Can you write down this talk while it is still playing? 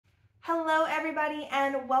Hello everybody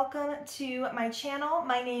and welcome to my channel.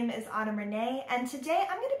 My name is Rene and today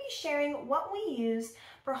I'm going to be sharing what we use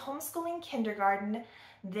for homeschooling kindergarten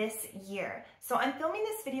this year. So I'm filming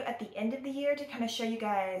this video at the end of the year to kind of show you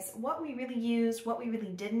guys what we really used, what we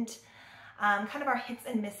really didn't, kind of our hits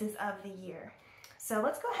and misses of the year. So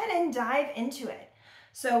let's go ahead and dive into it.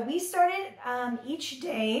 So we started each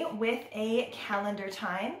day with a calendar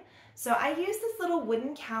time. So I use this little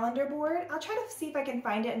wooden calendar board. I'll try to see if I can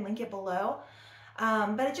find it and link it below.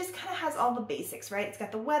 But it just kind of has all the basics, right? It's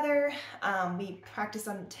got the weather. We practice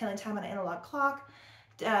on tailing time on an analog clock,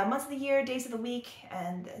 months of the year, days of the week,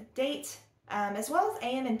 and the date, as well as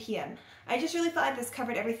AM and PM. I just really felt like this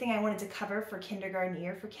covered everything I wanted to cover for kindergarten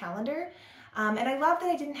year for calendar. And I love that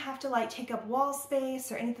I didn't have to like take up wall space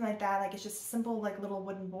or anything like that. Like it's just a simple like little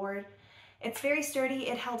wooden board. It's very sturdy,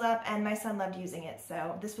 it held up, and my son loved using it,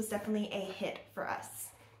 so this was definitely a hit for us.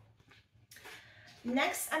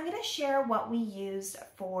 Next, I'm going to share what we used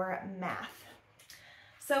for math.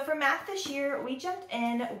 So for math this year, we jumped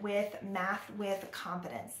in with Math with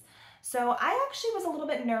Confidence. So I actually was a little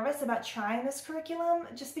bit nervous about trying this curriculum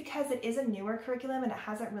just because it is a newer curriculum and it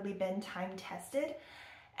hasn't really been time tested.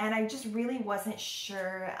 And I just really wasn't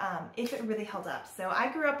sure if it really held up. So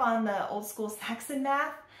I grew up on the old school Saxon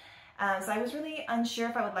math. So I was really unsure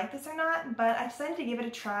if I would like this or not, but I decided to give it a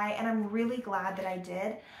try and I'm really glad that I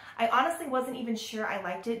did. I honestly wasn't even sure I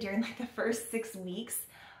liked it during like the first 6 weeks,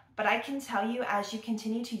 but I can tell you as you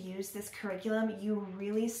continue to use this curriculum, you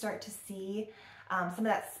really start to see some of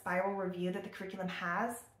that spiral review that the curriculum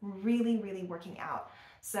has really working out.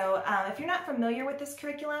 So if you're not familiar with this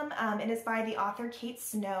curriculum, it is by the author Kate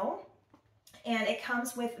Snow, and it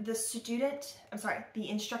comes with the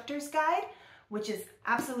instructor's guide, which is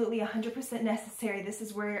absolutely 100% necessary. This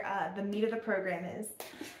is where the meat of the program is.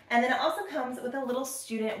 And then it also comes with a little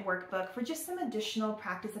student workbook for just some additional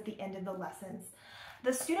practice at the end of the lessons.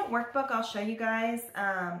 The student workbook I'll show you guys,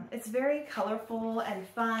 it's very colorful and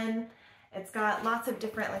fun. It's got lots of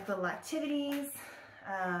different like little activities,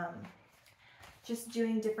 just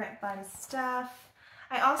doing different fun stuff.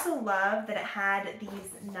 I also love that it had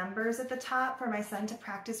these numbers at the top for my son to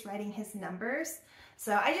practice writing his numbers.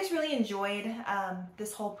 So I just really enjoyed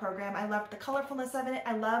this whole program. I loved the colorfulness of it.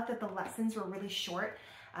 I loved that the lessons were really short.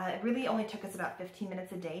 It really only took us about 15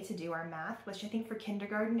 minutes a day to do our math, which I think for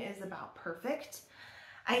kindergarten is about perfect.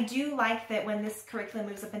 I do like that when this curriculum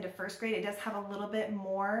moves up into first grade, it does have a little bit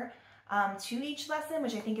more to each lesson,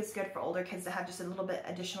 which I think is good for older kids to have just a little bit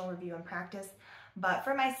additional review and practice. But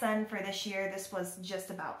for my son for this year, this was just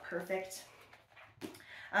about perfect.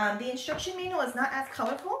 The instruction manual is not as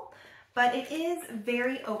colorful, but it is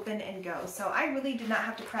very open and go. So I really did not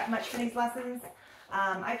have to prep much for these lessons.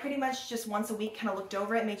 I pretty much just once a week kind of looked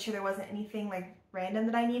over it, made sure there wasn't anything like random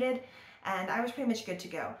that I needed, and I was pretty much good to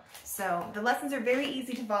go. So the lessons are very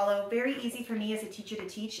easy to follow, very easy for me as a teacher to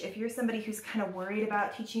teach. If you're somebody who's kind of worried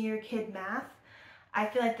about teaching your kid math, I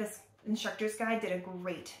feel like this instructor's guide did a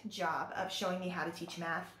great job of showing me how to teach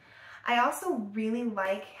math. I also really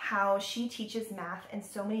like how she teaches math in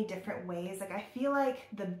so many different ways. Like I feel like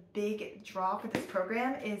the big draw for this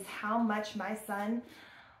program is how much my son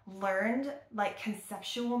learned like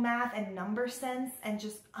conceptual math and number sense and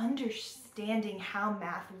just understanding how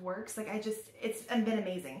math works. Like it's been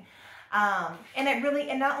amazing.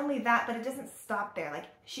 And not only that, but it doesn't stop there. Like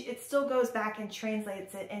it still goes back and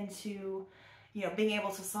translates it into, you know, being able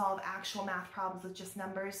to solve actual math problems with just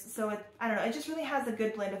numbers. So I don't know, it just really has a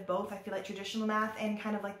good blend of both. I feel like traditional math and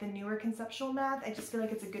kind of like the newer conceptual math, I just feel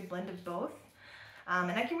like it's a good blend of both.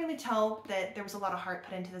 And I can really tell that there was a lot of heart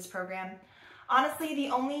put into this program. Honestly, the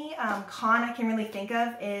only con I can really think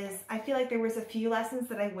of is I feel like there was a few lessons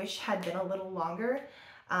that I wish had been a little longer.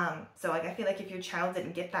 So like I feel like if your child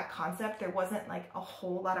didn't get that concept, there wasn't like a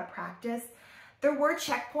whole lot of practice. There were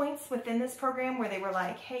checkpoints within this program where they were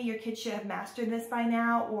like, hey, your kid should have mastered this by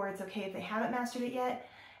now, or it's okay if they haven't mastered it yet.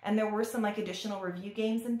 And there were some like additional review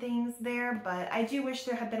games and things there, but I do wish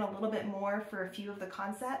there had been a little bit more for a few of the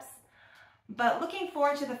concepts. But looking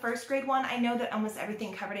forward to the first grade one, I know that almost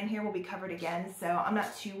everything covered in here will be covered again, so I'm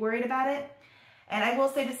not too worried about it. And I will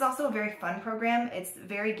say this is also a very fun program. It's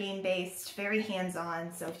very game-based, very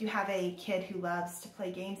hands-on, so if you have a kid who loves to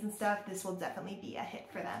play games and stuff, this will definitely be a hit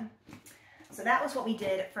for them. So that was what we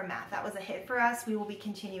did for math. That was a hit for us. We will be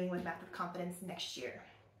continuing with Math with Confidence next year.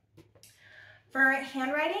 For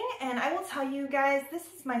handwriting, and I will tell you guys, this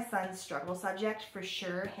is my son's struggle subject for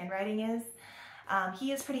sure, handwriting is.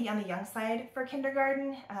 He is pretty on the young side for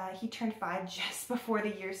kindergarten. He turned 5 just before the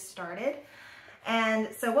year started. And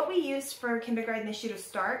so what we used for kindergarten this year to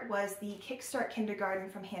start was the Kickstart Kindergarten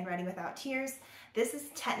from Handwriting Without Tears. This is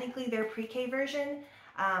technically their pre-K version.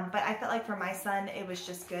 But I felt like for my son, it was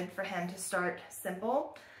just good for him to start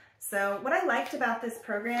simple. So what I liked about this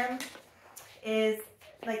program is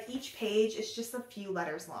like each page is just a few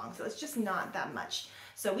letters long. So it's just not that much.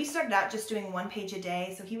 So we started out just doing 1 page a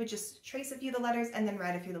day. So he would just trace a few of the letters and then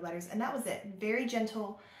write a few of the letters. And that was it. Very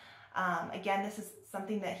gentle. Again, this is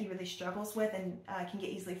something that he really struggles with and can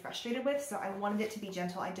get easily frustrated with. So I wanted it to be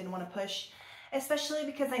gentle. I didn't want to push, especially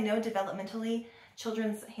because I know developmentally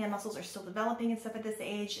children's hand muscles are still developing and stuff at this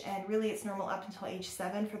age. And really it's normal up until age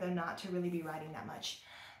 7 for them not to really be writing that much.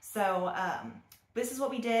 So this is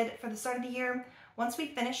what we did for the start of the year. Once we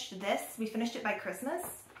finished this, we finished it by Christmas.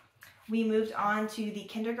 We moved on to the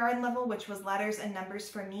kindergarten level, which was letters and numbers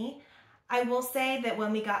for me. I will say that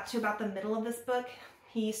when we got to about the middle of this book,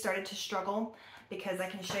 he started to struggle because I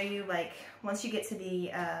can show you, like, once you get to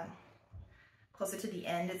the, closer to the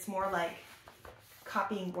end, it's more like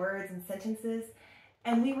copying words and sentences.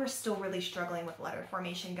 And we were still really struggling with letter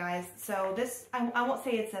formation, guys. So this, I won't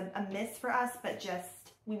say it's a miss for us, but just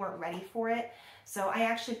we weren't ready for it. So I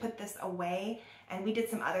actually put this away and we did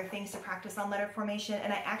some other things to practice on letter formation.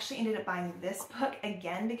 And I actually ended up buying this book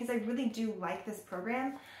again because I really do like this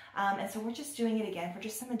program. And so we're just doing it again for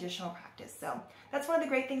just some additional practice. So that's one of the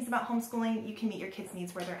great things about homeschooling. You can meet your kids'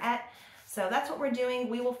 needs where they're at. So that's what we're doing.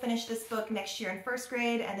 We will finish this book next year in 1st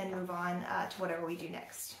grade and then move on to whatever we do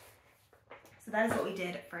next. So that is what we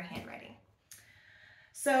did for handwriting.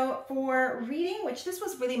 So for reading, which this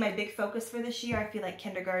was really my big focus for this year, I feel like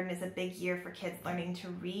kindergarten is a big year for kids learning to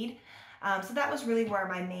read. So that was really where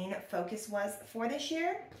my main focus was for this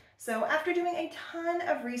year. So after doing a ton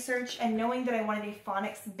of research and knowing that I wanted a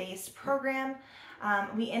phonics-based program,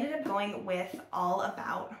 we ended up going with All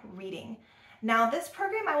About Reading. Now this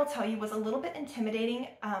program, I will tell you, was a little bit intimidating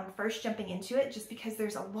first jumping into it, just because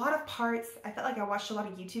there's a lot of parts. I felt like I watched a lot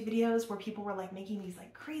of YouTube videos where people were like making these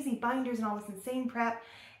like crazy binders and all this insane prep,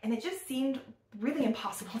 and it just seemed really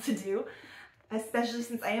impossible to do, especially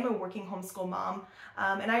since I am a working homeschool mom,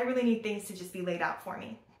 and I really need things to just be laid out for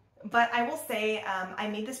me. But I will say I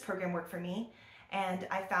made this program work for me, and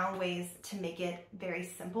I found ways to make it very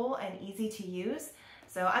simple and easy to use.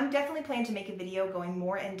 So I'm definitely planning to make a video going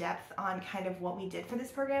more in depth on kind of what we did for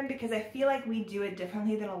this program, because I feel like we do it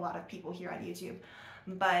differently than a lot of people here on YouTube.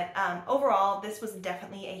 But overall, this was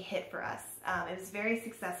definitely a hit for us. It was very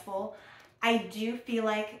successful. I do feel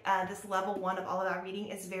like this level 1 of All About Reading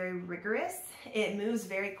is very rigorous. It moves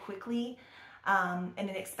very quickly and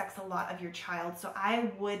it expects a lot of your child. So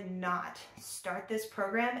I would not start this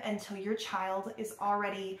program until your child is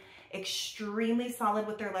already extremely solid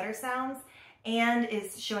with their letter sounds and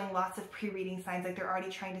is showing lots of pre-reading signs, like they're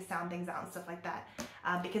already trying to sound things out and stuff like that,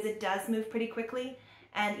 because it does move pretty quickly.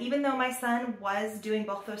 And even though my son was doing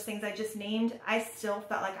both those things I just named, I still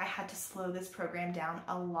felt like I had to slow this program down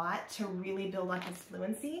a lot to really build on his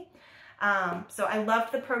fluency. So I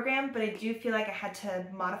loved the program, but I do feel like I had to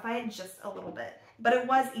modify it just a little bit. But it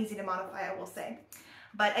was easy to modify, I will say.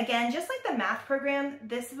 But again, just like the math program,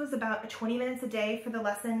 this was about 20 minutes a day for the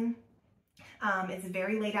lesson. It's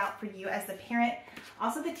very laid out for you as the parent.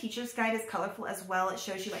 Also, the teacher's guide is colorful as well. It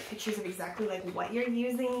shows you like pictures of exactly like what you're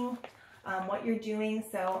using, what you're doing.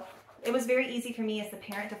 So it was very easy for me as the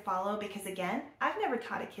parent to follow, because again, I've never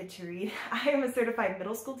taught a kid to read. I am a certified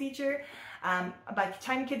middle school teacher. By the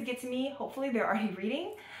time kids get to me, hopefully they're already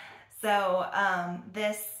reading. So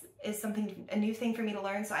this is a new thing for me to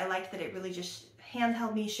learn. So I liked that it really just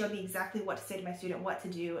handheld me, showed me exactly what to say to my student, what to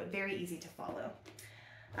do. Very easy to follow.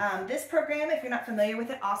 This program, if you're not familiar with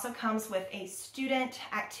it, also comes with a student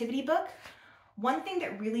activity book. One thing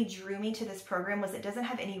that really drew me to this program was it doesn't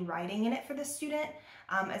have any writing in it for the student.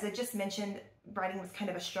 As I just mentioned, writing was kind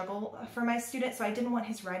of a struggle for my student, so I didn't want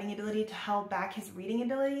his writing ability to hold back his reading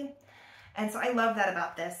ability. And so I love that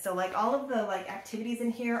about this. So like all of the like activities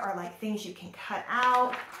in here are like things you can cut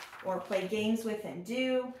out or play games with and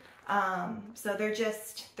do. So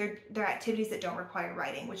they're activities that don't require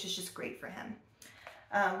writing, which is just great for him.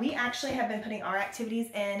 We actually have been putting our activities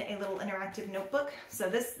in a little interactive notebook. So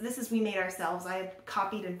this is we made ourselves. I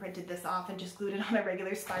copied and printed this off and just glued it on a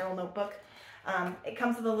regular spiral notebook. It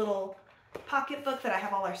comes with a little pocket book that I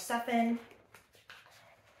have all our stuff in.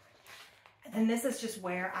 And this is just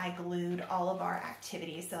where I glued all of our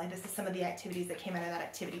activities. So this is some of the activities that came out of that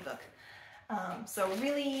activity book. So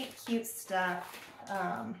really cute stuff.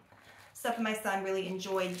 Stuff my son really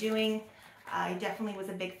enjoyed doing. I definitely was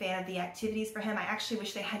a big fan of the activities for him. I actually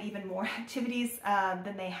wish they had even more activities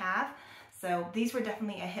than they have. So these were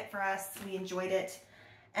definitely a hit for us. We enjoyed it.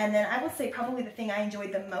 And then I would say probably the thing I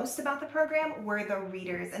enjoyed the most about the program were the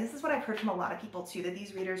readers. And this is what I've heard from a lot of people too, that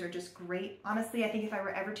these readers are just great. Honestly, I think if I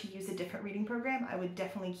were ever to use a different reading program, I would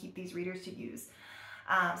definitely keep these readers to use.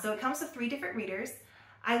 So it comes with 3 different readers.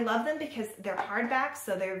 I love them because they're hardback,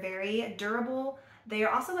 so they're very durable. They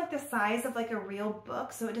are also like the size of like a real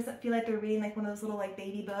book, so it doesn't feel like they're reading like one of those little like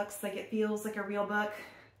baby books. Like it feels like a real book.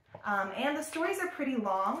 And the stories are pretty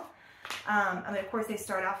long. I mean, of course, they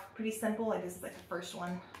start off pretty simple. Like this is like the first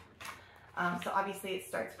one. So obviously it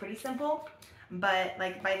starts pretty simple, but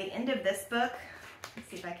like by the end of this book, let's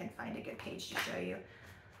see if I can find a good page to show you.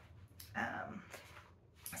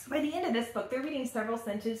 So by the end of this book, they're reading several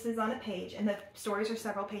sentences on a page, and the stories are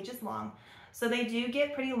several pages long. So they do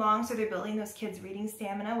get pretty long, so they're building those kids' reading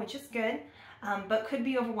stamina, which is good, but could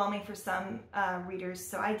be overwhelming for some readers.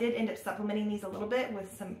 So I did end up supplementing these a little bit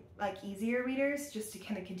with some like easier readers just to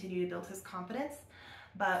kind of continue to build his confidence.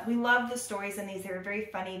 But we love the stories in these. They were very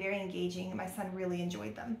funny, very engaging. My son really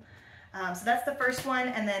enjoyed them. So that's the first one,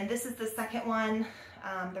 and then this is the second one,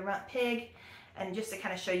 The Runt Pig. And just to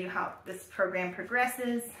kind of show you how this program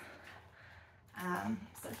progresses.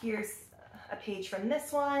 So here's a page from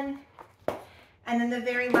this one. And then the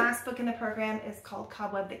very last book in the program is called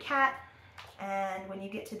Cobweb the Cat. And when you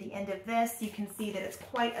get to the end of this, you can see that it's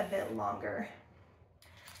quite a bit longer.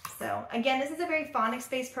 So again, this is a very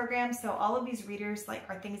phonics-based program. So all of these readers like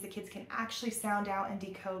are things that kids can actually sound out and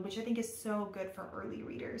decode, which I think is so good for early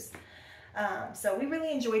readers. So we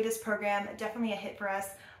really enjoyed this program. Definitely a hit for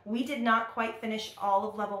us. We did not quite finish all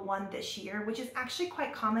of level 1 this year, which is actually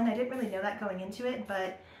quite common. I didn't really know that going into it,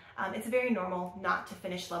 but it's very normal not to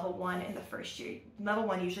finish level 1 in the first year. Level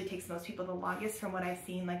 1 usually takes most people the longest from what I've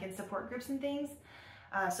seen like in support groups and things.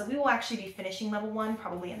 So we will actually be finishing level 1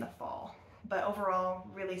 probably in the fall. But overall,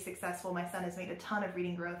 really successful. My son has made a ton of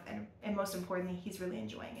reading growth, and most importantly, he's really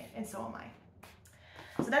enjoying it, and so am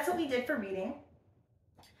I. So that's what we did for reading.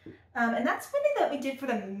 And that's really what we did for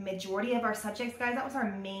the majority of our subjects, guys. That was our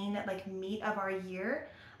main like meat of our year.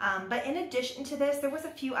 But in addition to this, there was a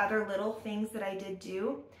few other little things that I did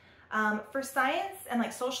do. For science and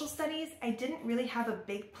like social studies, I didn't really have a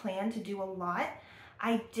big plan to do a lot.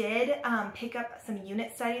 I did pick up some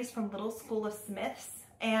unit studies from Little School of Smiths,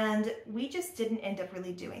 and we just didn't end up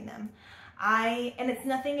really doing them. And it's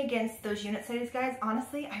nothing against those unit studies, guys.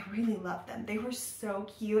 Honestly, I really loved them. They were so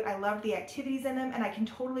cute. I loved the activities in them, and I can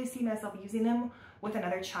totally see myself using them with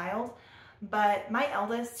another child. But my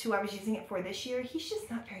eldest, who I was using it for this year, he's just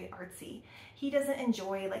not very artsy. He doesn't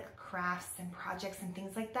enjoy like crafts and projects and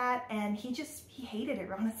things like that, and he hated it.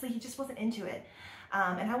 Honestly, he just wasn't into it.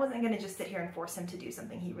 And I wasn't gonna just sit here and force him to do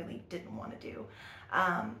something he really didn't want to do.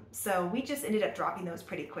 So we just ended up dropping those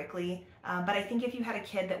pretty quickly. But I think if you had a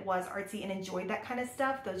kid that was artsy and enjoyed that kind of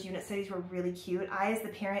stuff, those unit studies were really cute. I, as the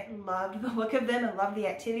parent, loved the look of them and loved the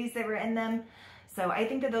activities that were in them. So I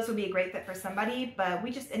think that those would be a great fit for somebody, but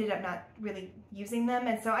we just ended up not really using them.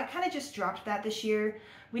 And so I kind of just dropped that this year.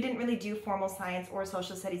 We didn't really do formal science or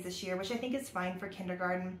social studies this year, which I think is fine for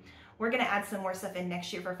kindergarten. We're gonna add some more stuff in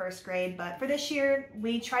next year for first grade, but for this year,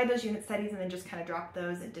 we tried those unit studies and then just kind of dropped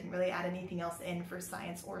those and didn't really add anything else in for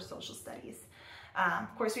science or social studies.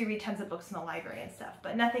 Of course, we read tons of books in the library and stuff,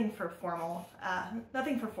 but nothing for formal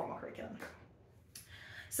curriculum.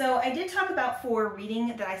 So I did talk about for reading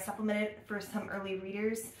that I supplemented for some early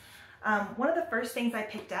readers. One of the first things I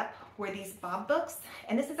picked up were these Bob books,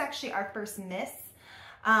 and this is actually our first miss.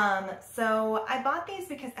 So I bought these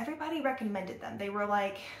because everybody recommended them. They were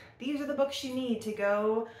like, these are the books you need to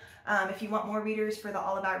go if you want more readers for the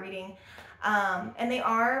All About Reading. And they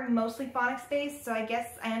are mostly phonics based, so I guess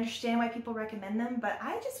I understand why people recommend them, but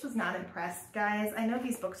I just was not impressed, guys. I know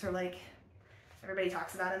these books are like, everybody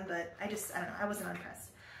talks about them, but I don't know, I wasn't impressed.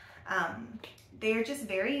 They're just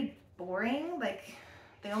very boring. Like,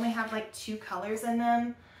 they only have like 2 colors in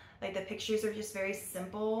them. Like, the pictures are just very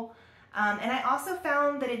simple. And I also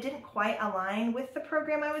found that it didn't quite align with the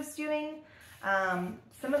program I was doing.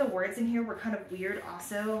 Some of the words in here were kind of weird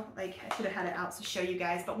also. Like, I should have had it out to show you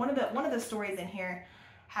guys, but one of the stories in here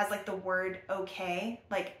has like the word okay,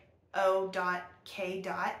 like O.K.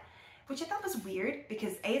 which I thought was weird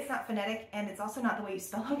because A, it's not phonetic, and it's also not the way you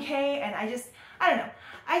spell okay, and I don't know.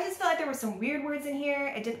 I just felt like there were some weird words in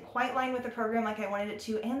here. It didn't quite line with the program like I wanted it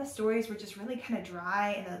to, and the stories were just really kind of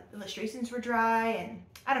dry, and the illustrations were dry, and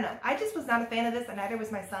I don't know. I just was not a fan of this, and neither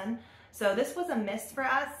was my son. So this was a miss for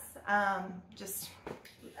us, just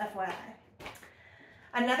FYI.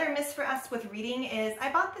 Another miss for us with reading is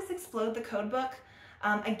I bought this Explode the Code book.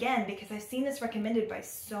 Again, because I've seen this recommended by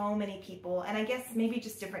so many people, and I guess maybe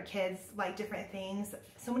just different kids like different things.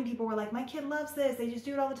 So many people were like, my kid loves this, they just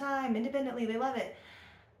do it all the time, independently, they love it.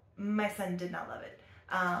 My son did not love it.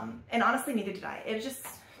 And honestly, neither did I. It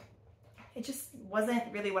just wasn't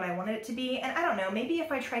really what I wanted it to be. And I don't know, maybe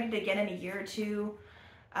if I tried it again in a year or two,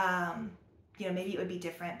 you know, maybe it would be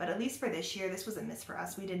different, but at least for this year, this was a miss for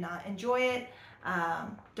us. We did not enjoy it.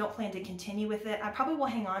 Don't plan to continue with it. I probably will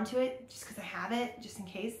hang on to it just because I have it, just in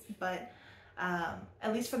case, but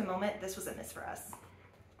at least for the moment, this was a miss for us.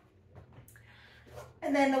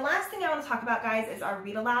 And then the last thing I want to talk about, guys, is our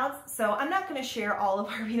read alouds. So I'm not going to share all of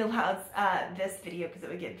our read alouds this video because it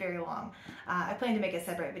would get very long. I plan to make a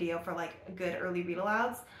separate video for like a good early read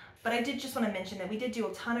alouds, but I did just want to mention that we did do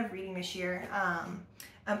a ton of reading this year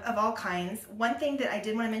of all kinds. One thing that I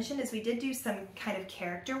did want to mention is we did do some kind of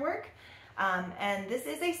character work, and this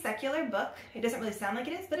is a secular book. It doesn't really sound like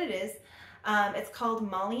it is, but it is. It's called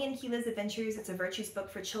Molly and Gila's Adventures. It's a virtues book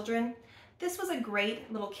for children. This was a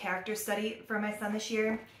great little character study for my son this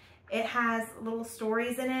year. It has little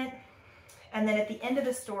stories in it, and then at the end of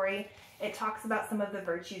the story, it talks about some of the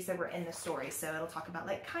virtues that were in the story. So it'll talk about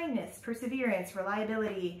like kindness, perseverance,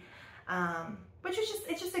 reliability, which is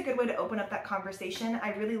it's just a good way to open up that conversation.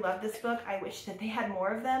 I really love this book. I wish that they had more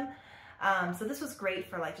of them. So this was great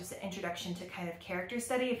for like just an introduction to kind of character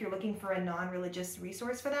study. If you're looking for a non-religious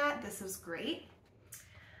resource for that, this was great.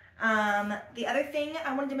 The other thing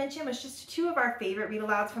I wanted to mention was just two of our favorite read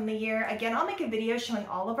alouds from the year. Again, I'll make a video showing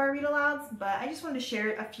all of our read alouds, but I just wanted to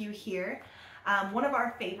share a few here. One of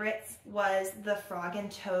our favorites was the Frog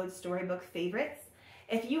and Toad Storybook Favorites.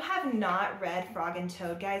 If you have not read Frog and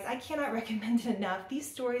Toad, guys, I cannot recommend it enough. These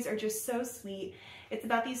stories are just so sweet. It's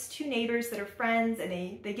about these two neighbors that are friends, and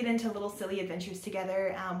they get into little silly adventures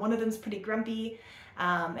together. One of them's pretty grumpy,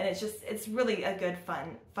 and it's really a good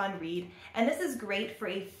fun read. And this is great for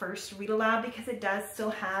a first read aloud because it does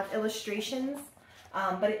still have illustrations,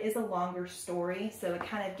 but it is a longer story, so it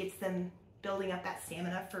kind of gets them building up that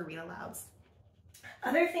stamina for read alouds.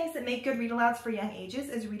 Other things that make good read alouds for young ages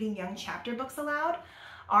is reading young chapter books aloud.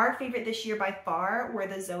 Our favorite this year by far were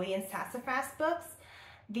the Zoe and Sassafras books.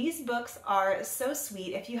 These books are so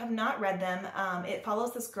sweet. If you have not read them, it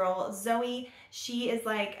follows this girl, Zoe. She is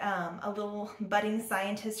like a little budding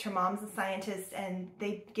scientist. Her mom's a scientist, and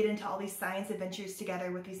they get into all these science adventures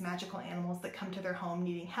together with these magical animals that come to their home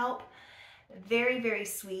needing help. Very, very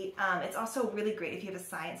sweet. It's also really great if you have a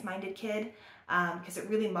science-minded kid because it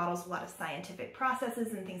really models a lot of scientific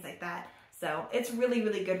processes and things like that. So it's really,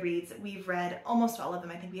 really good reads. We've read almost all of them.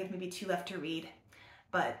 I think we have maybe 2 left to read,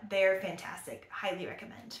 but they're fantastic. Highly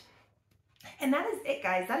recommend. And that is it,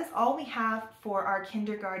 guys. That is all we have for our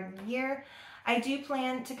kindergarten year. I do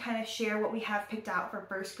plan to kind of share what we have picked out for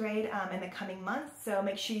first grade in the coming months, so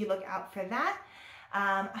make sure you look out for that.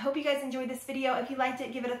 I hope you guys enjoyed this video. If you liked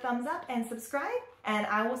it, give it a thumbs up and subscribe, and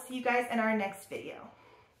I will see you guys in our next video.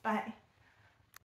 Bye.